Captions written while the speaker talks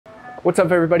What's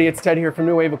up everybody, it's Ted here from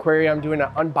New Wave Aquarium. I'm doing an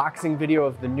unboxing video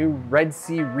of the new Red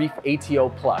Sea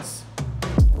ReefATO Plus.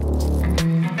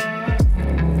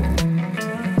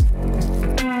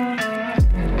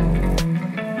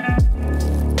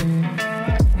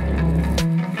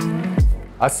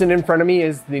 Sitting in front of me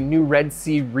is the new Red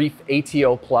Sea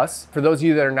ReefATO Plus. For those of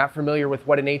you that are not familiar with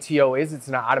what an ATO is, it's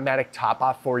an automatic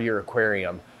top-off for your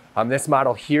aquarium. This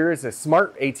model here is a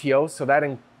smart ATO, so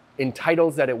that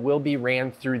entitles that it will be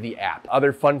ran through the app.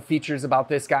 Other fun features about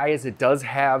this guy is it does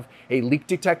have a leak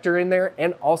detector in there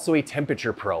and also a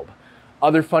temperature probe.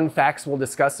 Other fun facts we'll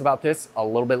discuss about this a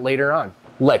little bit later on.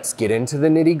 Let's get into the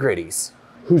nitty-gritties.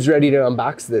 Who's ready to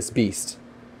unbox this beast?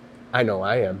 I know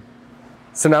I am.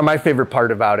 So now my favorite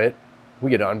part about it,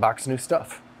 we get to unbox new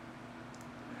stuff.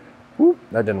 Whoop,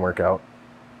 that didn't work out.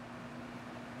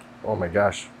 Oh my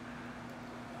gosh.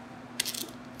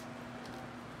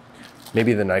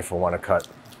 Maybe the knife will want to cut.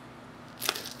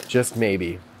 Just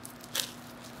maybe.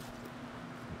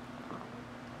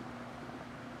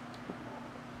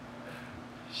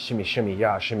 Shimmy, shimmy,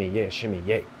 yeah, shimmy, yeah, shimmy,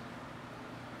 yay.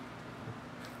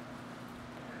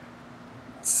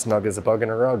 Snug as a bug in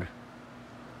a rug.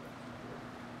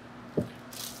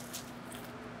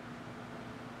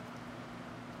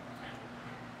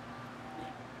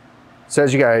 So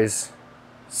as you guys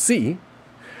see,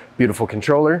 beautiful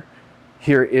controller.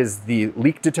 Here is the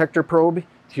leak detector probe.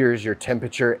 Here's your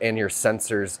temperature and your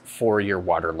sensors for your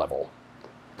water level.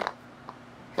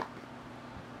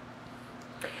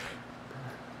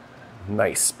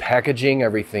 Nice packaging.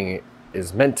 Everything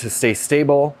is meant to stay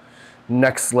stable.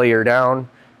 Next layer down.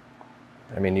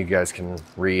 I mean, you guys can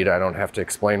read. I don't have to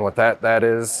explain what that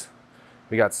is.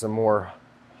 We got some more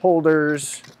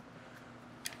holders.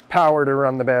 Power to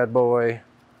run the bad boy.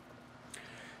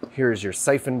 Here's your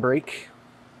siphon brake.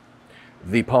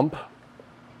 The pump,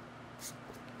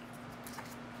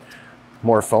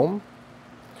 more foam,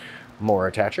 more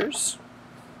attachers.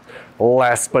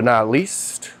 Last but not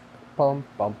least, the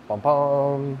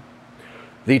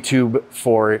tube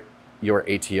for your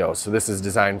ATO. So this is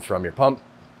designed from your pump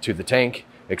to the tank,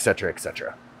 etc.,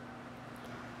 etc.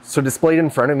 So displayed in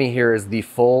front of me here is the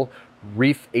full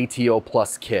ReefATO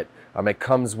Plus kit. It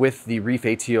comes with the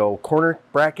ReefATO corner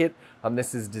bracket.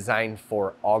 This is designed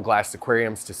for all glass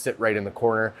aquariums to sit right in the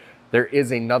corner. There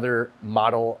is another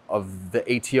model of the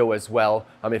ATO as well.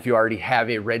 If you already have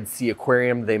a Red Sea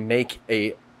aquarium, they make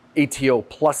a ATO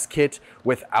Plus kit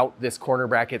without this corner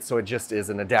bracket, so it just is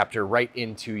an adapter right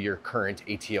into your current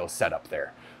ATO setup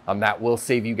there. That will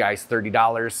save you guys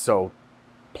 $30, so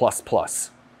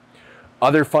plus.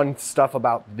 Other fun stuff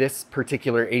about this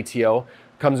particular ATO,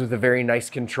 comes with a very nice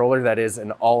controller that is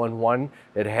an all-in-one.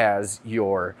 It has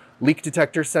your leak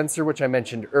detector sensor, which I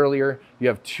mentioned earlier. You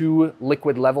have 2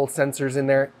 liquid level sensors in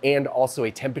there and also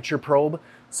a temperature probe.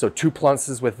 So 2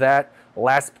 pluses with that.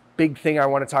 Last big thing I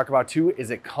want to talk about too is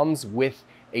it comes with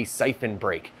a siphon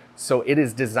brake. So it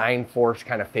is designed for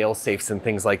kind of fail safes and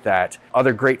things like that.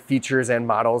 Other great features and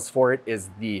models for it is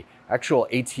the actual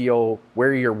ATO,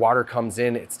 where your water comes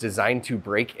in, it's designed to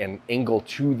break and angle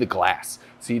to the glass.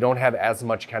 So you don't have as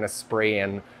much kind of spray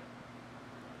and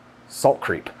salt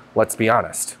creep, let's be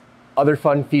honest. Other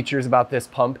fun features about this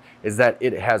pump is that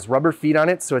it has rubber feet on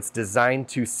it, so it's designed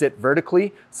to sit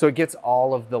vertically, so it gets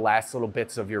all of the last little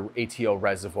bits of your ATO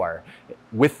reservoir.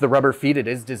 With the rubber feet, it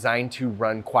is designed to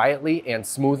run quietly and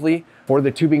smoothly. For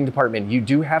the tubing department, you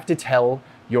do have to tell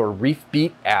your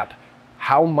ReefBeat app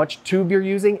how much tube you're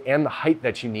using and the height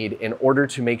that you need in order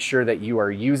to make sure that you are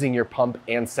using your pump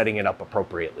and setting it up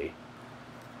appropriately.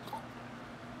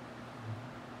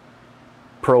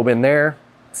 Probe in there,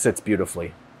 sits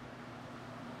beautifully.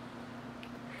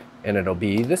 And it'll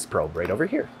be this probe right over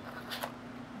here.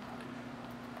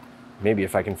 Maybe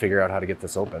if I can figure out how to get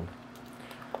this open.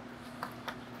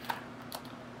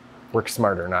 Work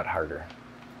smarter, not harder.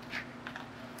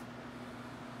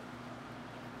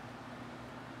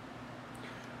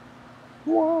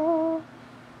 Whoa.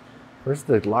 Where's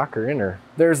the locker inner?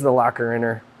 There's the locker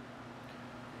inner.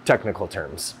 Technical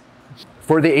terms.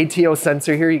 For the ATO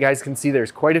sensor here, you guys can see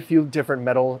there's quite a few different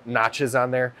metal notches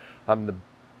on there. The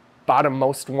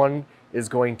bottommost one is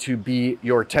going to be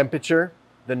your temperature.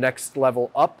 The next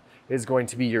level up is going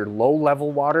to be your low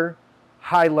level water,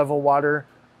 high level water,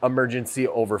 emergency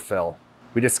overfill.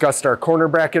 We discussed our corner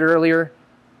bracket earlier.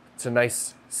 It's a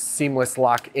nice seamless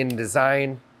lock-in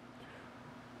design.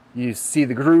 You see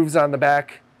the grooves on the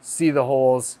back, see the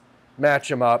holes, match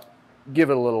them up, give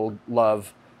it a little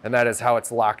love, and that is how it's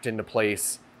locked into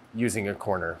place using a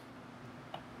corner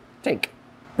tank.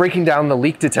 Breaking down the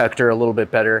leak detector a little bit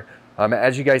better,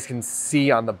 As you guys can see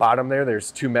on the bottom there,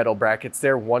 there's two metal brackets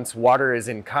there. Once water is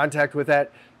in contact with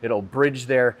that, it'll bridge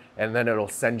there and then it'll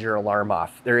send your alarm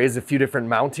off. There is a few different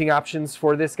mounting options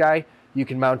for this guy. You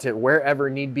can mount it wherever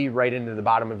need be, right into the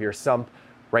bottom of your sump,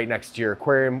 right next to your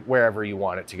aquarium, wherever you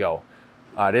want it to go.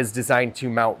 It is designed to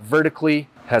mount vertically,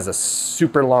 has a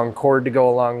super long cord to go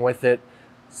along with it,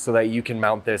 so that you can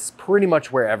mount this pretty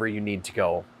much wherever you need to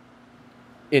go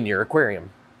in your aquarium,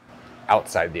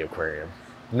 outside the aquarium.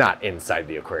 Not inside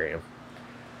the aquarium.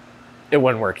 It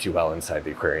wouldn't work too well inside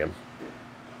the aquarium.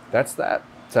 That's that.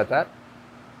 Is that that?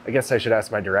 I guess I should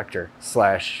ask my director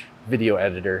slash video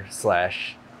editor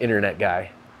slash internet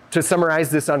guy. To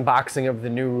summarize this unboxing of the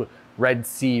new Red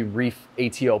Sea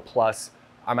ReefATO Plus,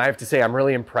 I have to say I'm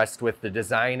really impressed with the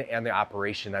design and the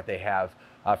operation that they have.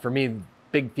 For me,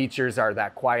 big features are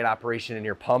that quiet operation in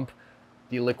your pump,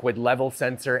 the liquid level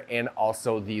sensor, and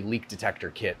also the leak detector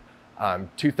kit.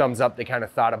 2 thumbs up, they kind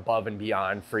of thought above and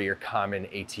beyond for your common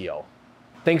ATO.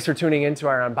 Thanks for tuning into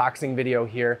our unboxing video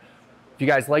here. If you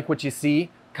guys like what you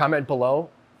see, comment below.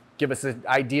 Give us an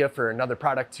idea for another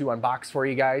product to unbox for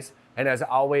you guys. And as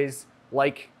always,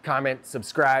 like, comment,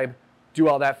 subscribe, do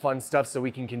all that fun stuff so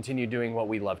we can continue doing what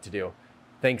we love to do.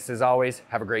 Thanks as always.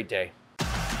 Have a great day.